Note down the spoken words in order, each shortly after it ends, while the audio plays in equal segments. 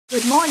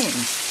Good morning.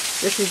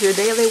 This is your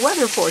daily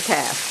weather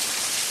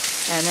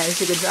forecast. And as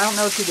you can, I don't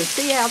know if you can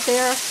see out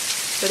there,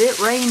 but it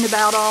rained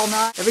about all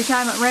night. Every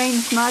time it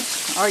rains much,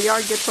 our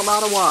yard gets a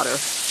lot of water.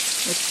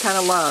 It's kind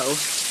of low.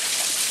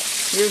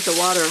 Here's the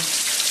water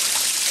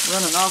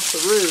running off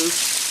the roof.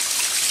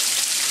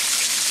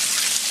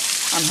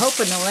 I'm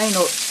hoping the rain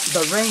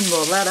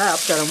will let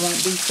up, that it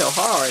won't be so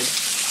hard.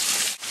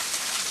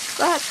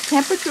 But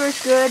temperature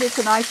is good.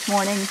 It's a nice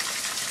morning.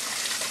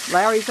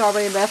 Larry's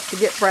already left to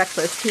get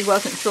breakfast. He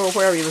wasn't sure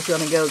where he was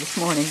going to go this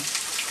morning.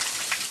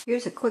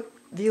 Here's a quick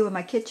view of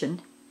my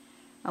kitchen.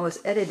 I was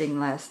editing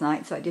last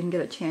night, so I didn't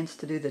get a chance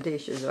to do the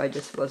dishes. I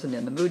just wasn't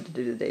in the mood to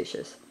do the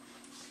dishes.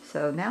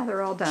 So now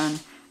they're all done.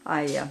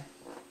 I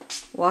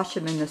wash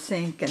them in the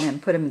sink and then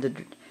put them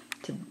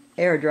to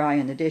air dry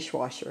in the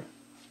dishwasher.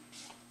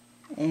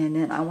 And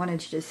then I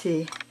wanted you to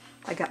see,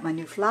 I got my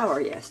new flower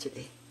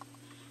yesterday.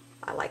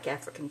 I like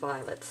African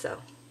violets,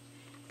 so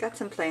got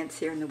some plants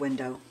here in the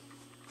window.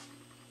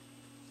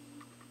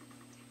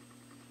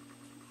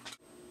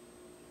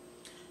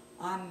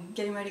 I'm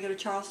getting ready to go to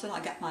Charleston.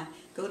 I got my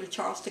go to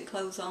Charleston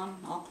clothes on,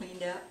 all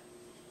cleaned up.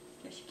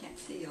 Guess you can't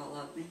see all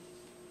of me.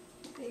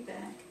 Way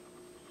back.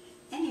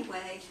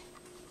 Anyway,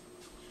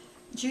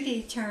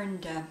 Judy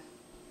turned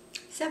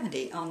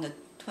 70 on the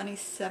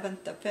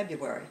 27th of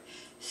February.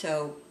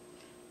 So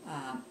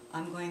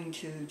I'm going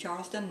to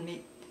Charleston and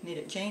meet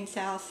at Jane's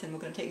house, and we're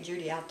going to take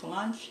Judy out to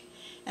lunch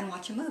and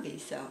watch a movie.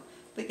 So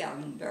we got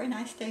a very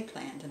nice day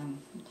planned, and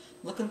I'm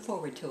looking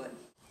forward to it.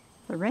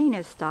 The rain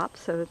has stopped,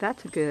 so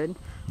that's good.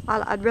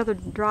 I'd rather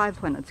drive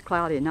when it's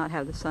cloudy and not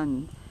have the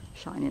sun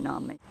shining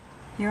on me.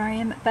 Here I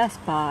am at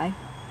Best Buy.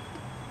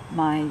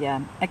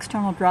 My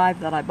external drive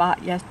that I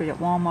bought yesterday at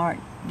Walmart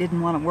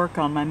didn't want to work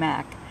on my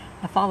Mac.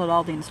 I followed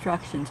all the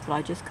instructions, but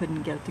I just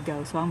couldn't get it to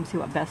go, so I'm going to see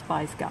what Best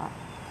Buy's got.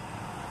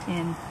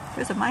 And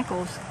there's a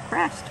Michael's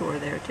Craft Store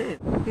there, too.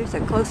 Here's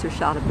a closer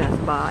shot of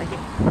Best Buy.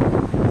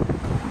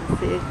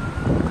 Let's see.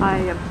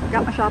 I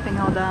got my shopping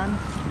all done.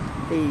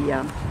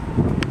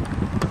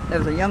 There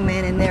was a young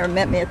man in there who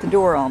met me at the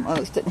door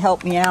almost and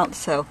helped me out,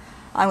 so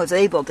I was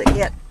able to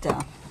get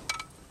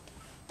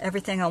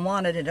everything I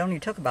wanted. It only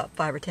took about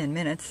 5 or 10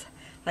 minutes.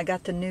 I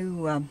got the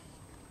new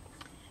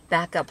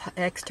backup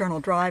external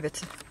drive.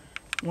 It's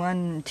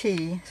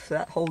 1T, so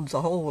that holds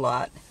a whole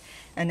lot.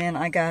 And then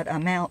I got a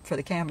mount for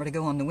the camera to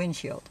go on the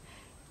windshield.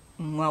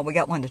 Well, we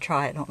got one to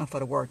try. I don't know if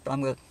it'll work, but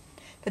I'm good.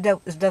 If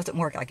it doesn't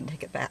work, I can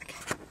take it back.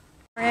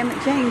 I am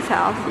at Jane's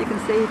house. You can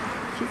see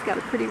she's got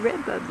a pretty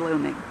redbud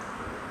blooming.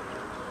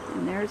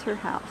 And there's her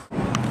house.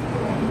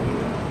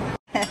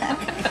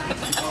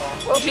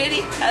 Well,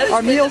 Judy,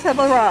 our meals have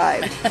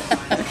arrived.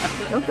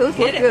 Those look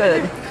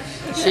good.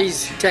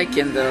 She's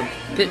taking the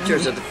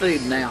pictures of the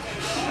food now.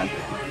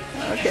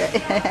 Okay.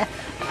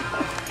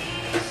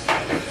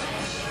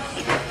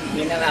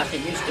 You know how she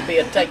used to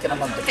be taking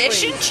them of the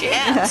fish and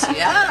chips.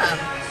 Yeah.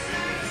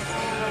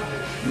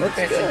 Looks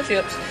fish good. And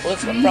chips.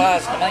 Looks like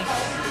fries to me.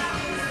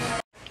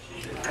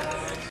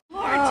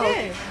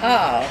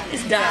 Oh,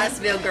 it's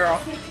Dyersville girl.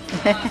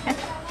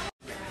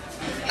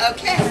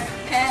 Okay.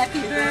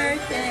 Happy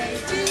birthday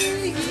to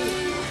you.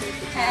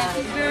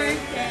 Happy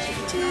birthday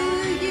to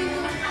you.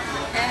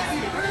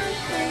 Happy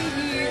birthday,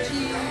 dear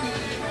Judy.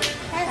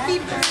 Happy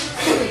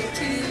birthday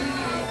to you.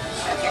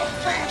 Okay,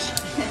 flash.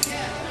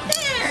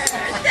 There.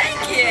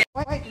 Thank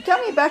you. Wait, tell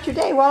me about your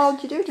day. What all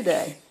did you do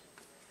today?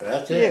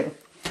 That's it.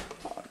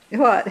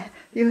 What?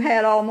 You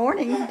had all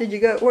morning. Did you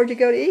go? Where'd you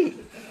go to eat?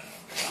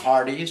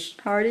 Hardee's.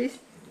 Hardee's.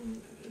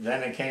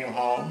 Then I came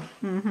home.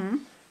 Mm-hmm.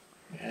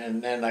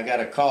 And then I got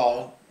a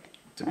call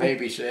to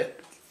babysit.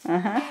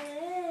 Uh-huh.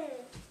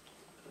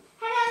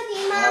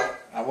 Hello,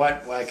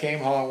 Dima. When I came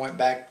home, I went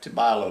back to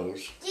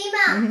Bilo's.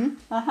 Dima. Mm-hmm.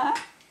 Uh-huh.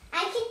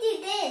 I can do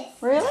this.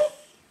 Really?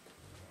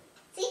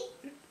 See?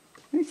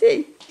 Let me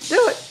see.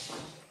 Do it.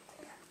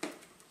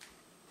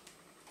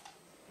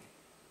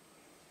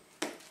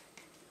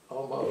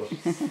 Almost.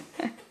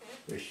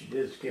 But she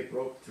did skip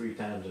rope 3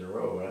 times in a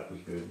row. That was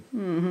good.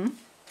 Mm-hmm.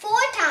 4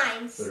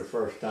 times. For the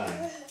first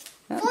time.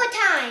 4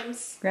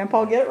 times.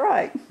 Grandpa, get it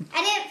right.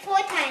 I did it 4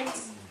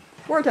 times.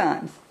 4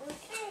 times.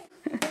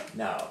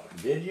 No,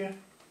 did you?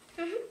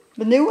 Mm-hmm.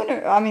 The new one,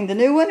 the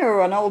new one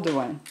or an older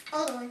one?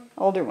 Older one.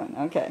 Older one.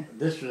 Okay.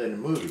 This was in the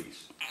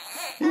movies.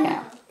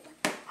 Yeah.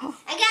 I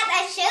got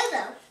that show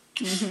though.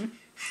 Mm-hmm.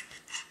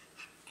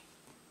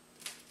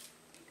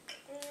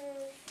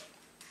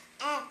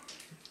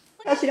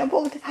 Oh, she don't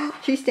pull it.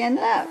 She's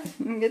standing up.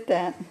 Get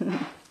that.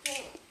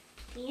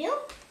 You?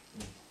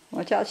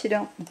 Watch out, she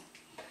don't.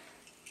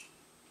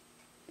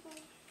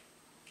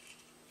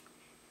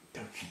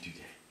 Don't you do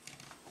that.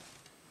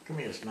 Come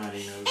here,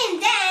 snotty nose.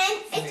 And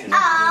then it's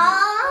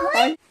all.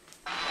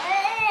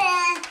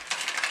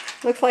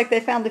 Looks like they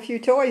found a few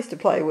toys to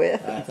play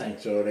with. I think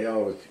so. They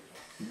always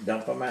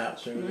dump them out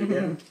as soon as they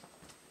get them.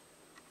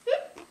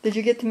 Did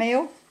you get the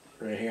mail?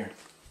 Right here.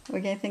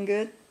 We get anything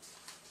good?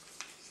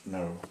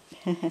 No.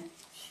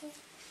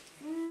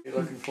 You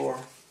looking for?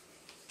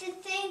 The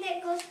thing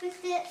that goes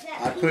with it.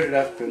 I put it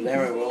up because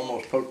Larry will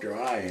almost poke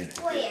your eye in it.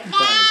 Where? It's on the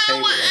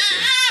table up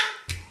there.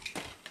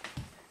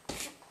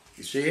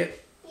 You see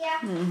it? Yeah.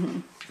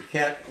 You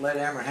can't let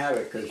Emma have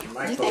it because she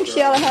might. You think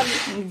she ought to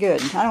have it? Good.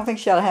 I don't think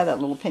she ought to have that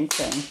little pink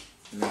thing.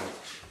 No.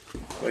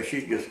 Well,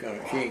 she's just gonna.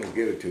 She ain't gonna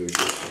give it to her.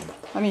 Just gonna,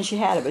 I mean, she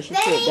had it, but she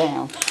threw it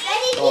down. Ready,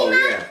 oh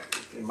Mima? yeah,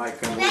 it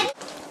might come. Ready?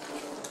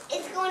 With.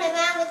 It's going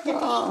around with the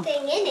Oh. pink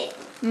thing in it.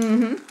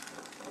 Mm-hmm.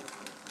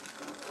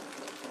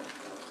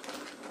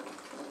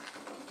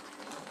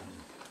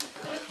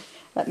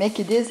 That make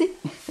you dizzy?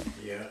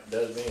 Yeah, it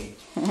does me.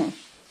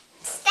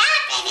 Stop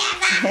it,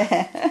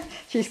 Emma!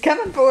 She's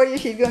coming for you.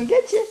 She's gonna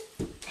get you.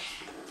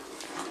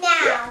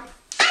 Now,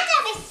 I've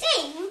never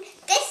seen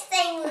this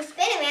thing will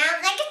spin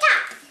around like a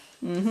top.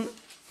 Mm-hmm.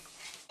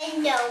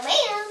 And no,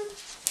 ma'am.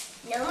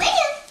 No,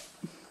 ma'am.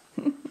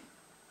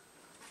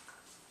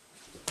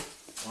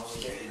 Want to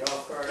get your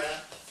golf cart out?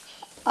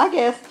 I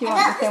guess if they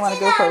want to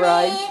go for a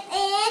ride. And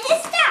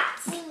it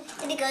stops.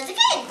 And it goes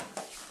again.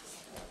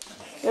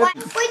 Yep.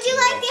 Would you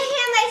like to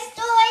hear my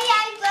story I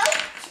wrote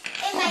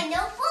in my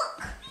notebook?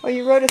 Oh,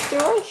 you wrote a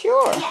story?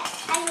 Sure.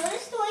 Yes, I wrote a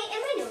story in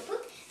my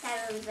notebook that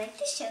I would like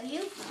to show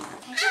you if I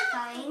can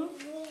find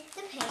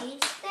the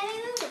page that I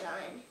wrote it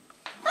on.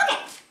 Okay,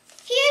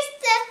 here's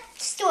the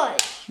story.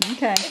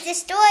 Okay. It's a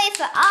story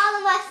for all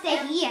of us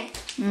that here.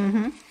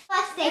 Mm-hmm.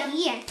 Us that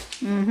here.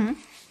 Mm-hmm.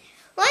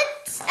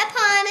 Once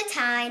upon a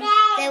time,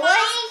 there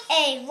was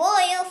a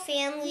royal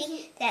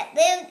family that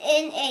lived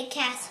in a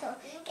castle,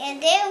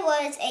 and there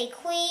was a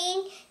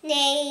queen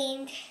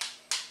named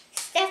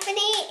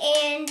Stephanie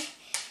and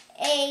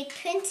a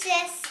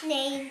princess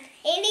named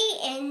Haley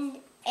and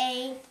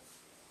a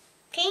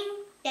king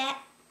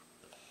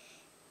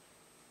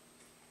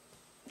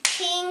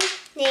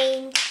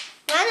named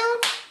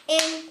Ronald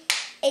and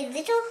a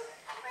little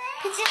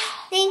princess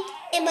named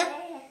Emma.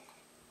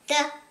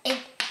 The end.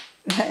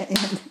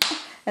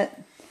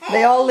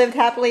 They all lived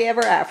happily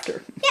ever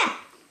after. Yeah,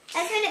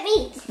 that's what it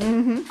means.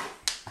 Mm-hmm.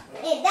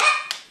 And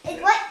that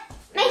is what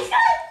my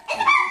story is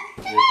about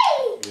today.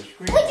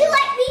 Your Would you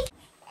like me?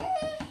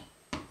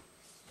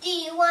 Do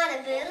you want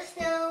to build a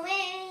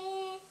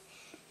snowman?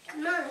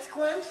 Come on, let's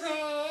go and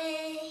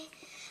play.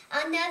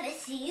 I'll never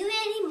see you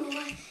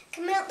anymore.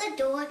 Come out the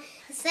door,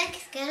 it's like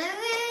it's gonna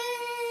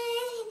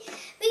rain.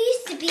 We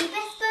used to be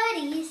best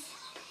buddies,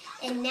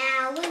 and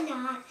now we're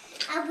not.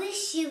 I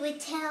wish you would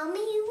tell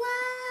me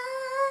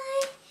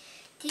why.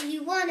 Do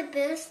you want to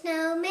build a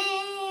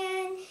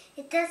snowman?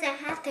 It doesn't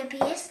have to be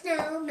a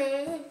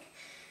snowman.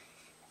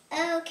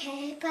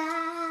 Okay,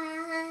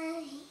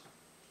 bye.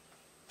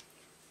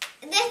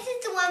 This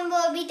is the one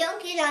where we don't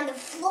get on the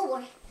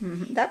floor.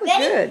 Mm-hmm. That was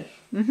Ready? good.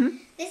 Mm-hmm.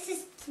 This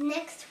is the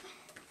next one.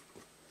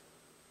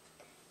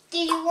 Do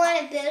you want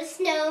to build a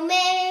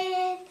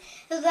snowman?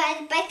 Ride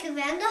a bike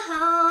around the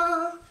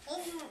hall.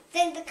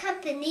 Then the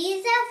company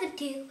is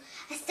overdue.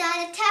 I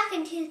started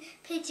talking to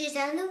pictures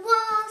on the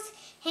walls.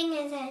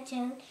 Hanging out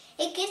Joan.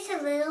 It gets a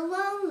little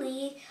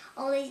lonely.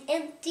 All these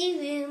empty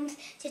rooms.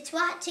 Just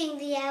watching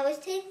the hours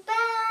tick by.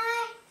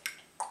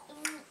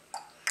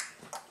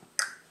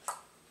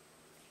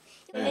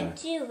 I'm gonna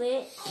do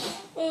it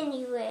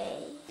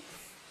anyway.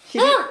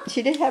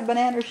 She did have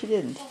banana or she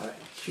didn't?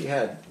 She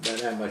had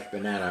that much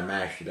banana. I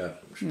mashed it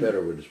up, spit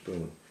her with a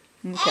spoon.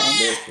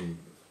 Okay.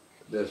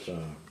 There's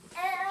some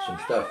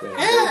stuff in it.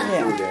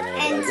 Yeah. Food in there, but I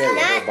It's gave her a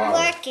whole not bottle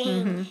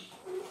working.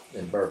 Mm-hmm.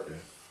 and burped her.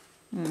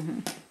 Mm-hmm.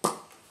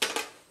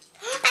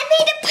 I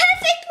made a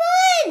perfect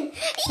one!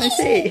 Let's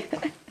see.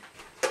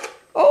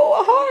 Oh,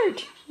 a heart.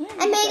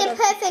 I made a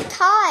perfect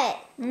heart.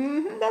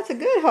 Mm-hmm. That's a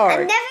good I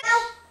heart. never.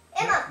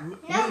 Emma,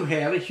 no. You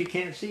have it. You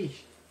can't see.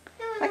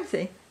 I can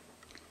see.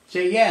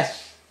 Say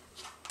yes.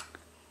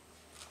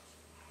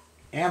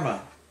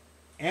 Emma.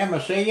 Emma,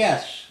 say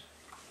yes.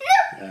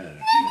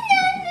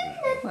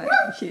 What?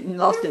 She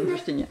lost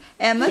interest in you.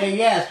 Emma? Say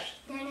yes.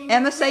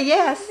 Emma, say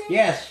yes.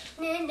 Yes.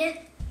 No.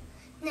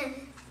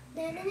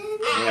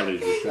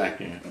 Ellie's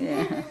distracting her.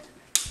 Yeah.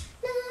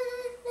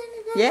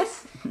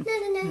 Yes?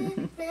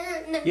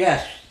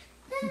 Yes.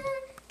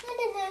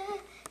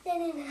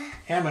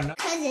 Emma, no.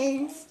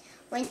 Cousins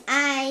when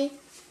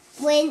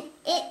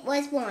it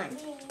was born.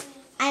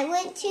 I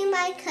went to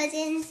my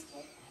cousins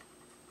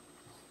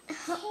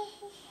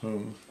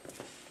whom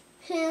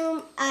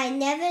I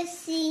never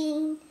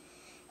seen.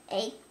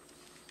 I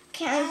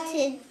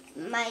counted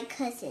my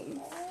cousins.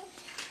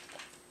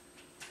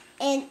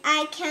 And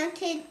I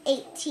counted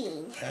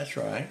 18. That's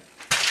right.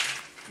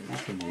 You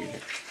can read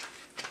it.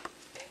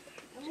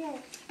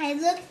 I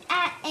looked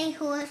at a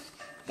horse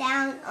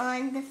down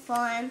on the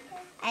farm.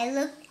 I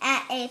looked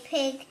at a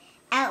pig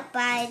out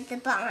by the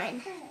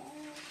barn.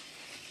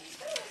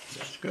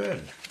 That's good.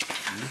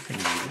 You can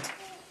read it.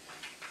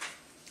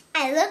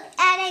 I looked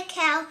at a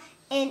cow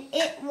and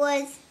it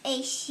was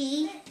a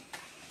sheep.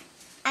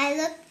 I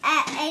looked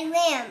at a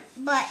lamb,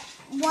 but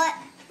what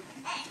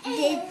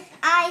did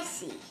I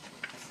see?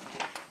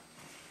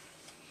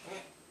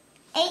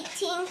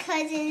 18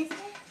 cousins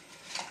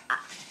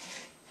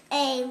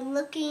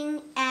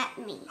looking at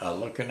me.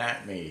 Looking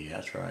at me.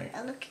 That's right.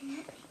 Looking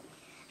at me.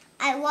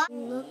 I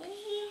looked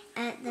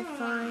at the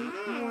farm.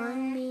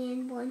 One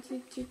man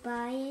wanted to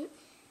buy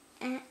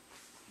it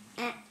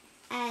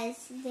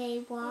as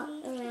they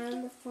walked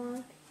around the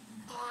farm,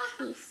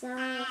 he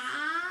saw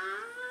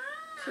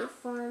to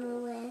Farmer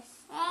West.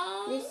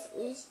 This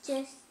is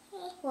just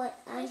what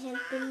I have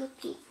been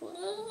looking for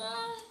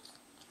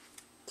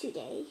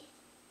today.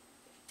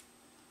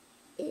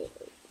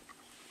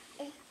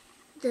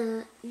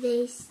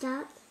 They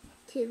stopped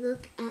to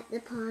look at the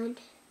pond.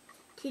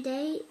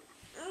 Today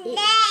it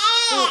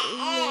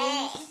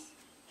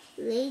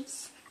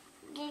lays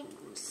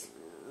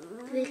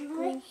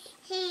sprinkled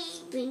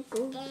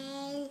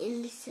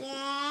in the sun.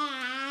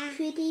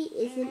 Pretty,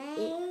 isn't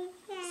it?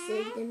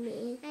 Said the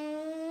man.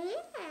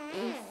 A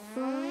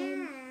farm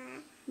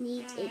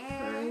needs a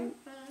pond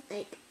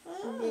like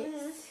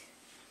this.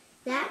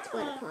 That's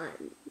what a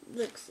pond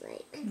looks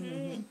like.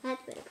 Mm-hmm.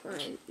 That's what a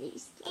pond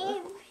needs to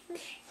look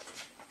like.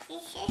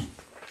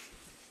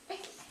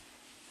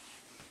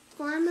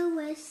 Farmer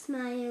West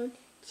smiled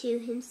to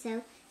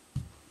himself,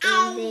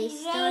 and they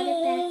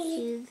started back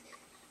to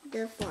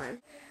the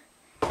farm.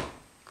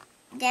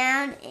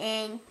 Down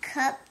and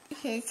cup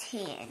his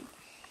hand,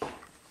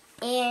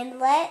 and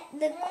let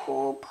the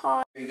cool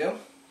pond. Here you go.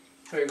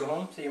 Here you go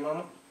home. See your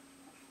mama.